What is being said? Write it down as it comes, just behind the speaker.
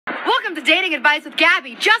Welcome to Dating Advice with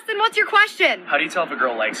Gabby. Justin, what's your question? How do you tell if a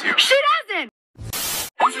girl likes you? She doesn't!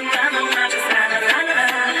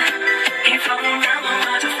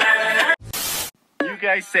 You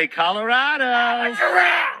guys say Colorado.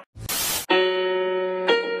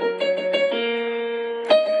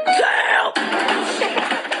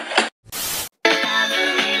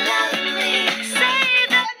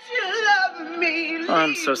 Oh,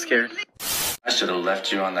 I'm so scared. I should have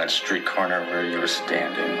left you on that street corner where you were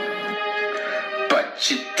standing. But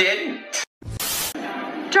you didn't.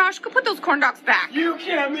 Josh, go put those corn dogs back. You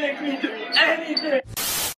can't make me do anything. I'm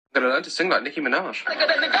gonna learn to sing like Nicki Minaj. Like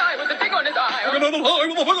the guy with the thing on his eye.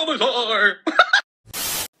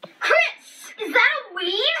 Chris, is that a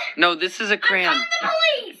weed? No, this is a crayon. I'm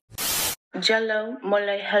calling the police. Jello,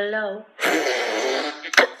 mole, hello.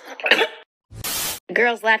 A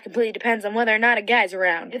girl's life completely depends on whether or not a guy's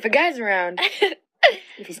around. If a guy's around,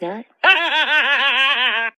 if he's not.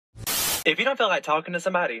 If you don't feel like talking to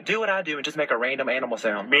somebody, do what I do and just make a random animal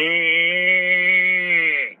sound.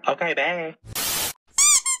 Okay, bye.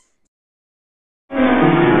 We'll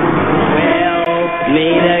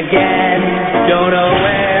meet again. Don't know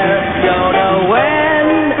where, don't know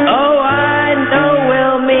when. Oh, I know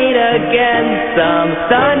we'll meet again some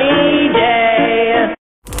sunny day.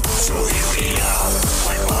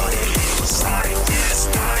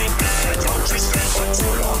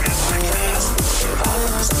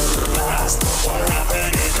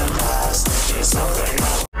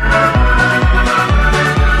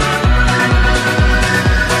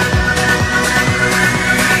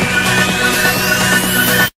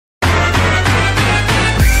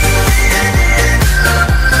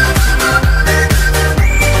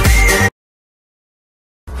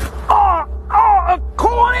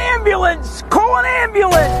 Call an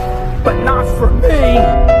ambulance! But not for me!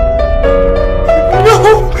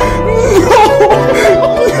 No!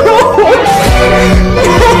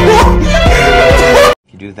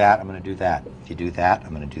 If you do that, I'm going to do that. If you do that,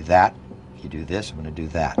 I'm going to do that. If you do this, I'm going to do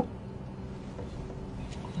that.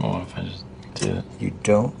 Well, what if I just did it? You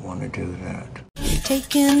don't want to do that.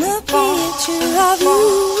 Taking a picture of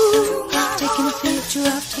you. Taking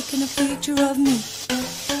a picture of me.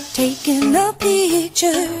 Taking a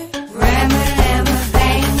picture. Ramma, ramma,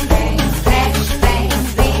 bang, bang, flash, bang,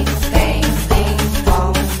 bing, bang, bing,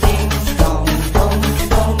 bong, ding, dong, dong,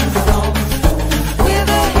 dong, dong. With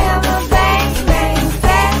a hammer, bang, bang,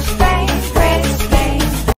 flash, bang, press, bang.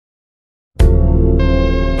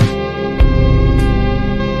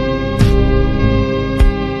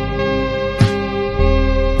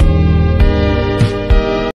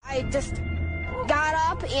 I just got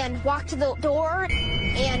up and walked to the door,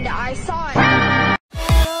 and I saw it.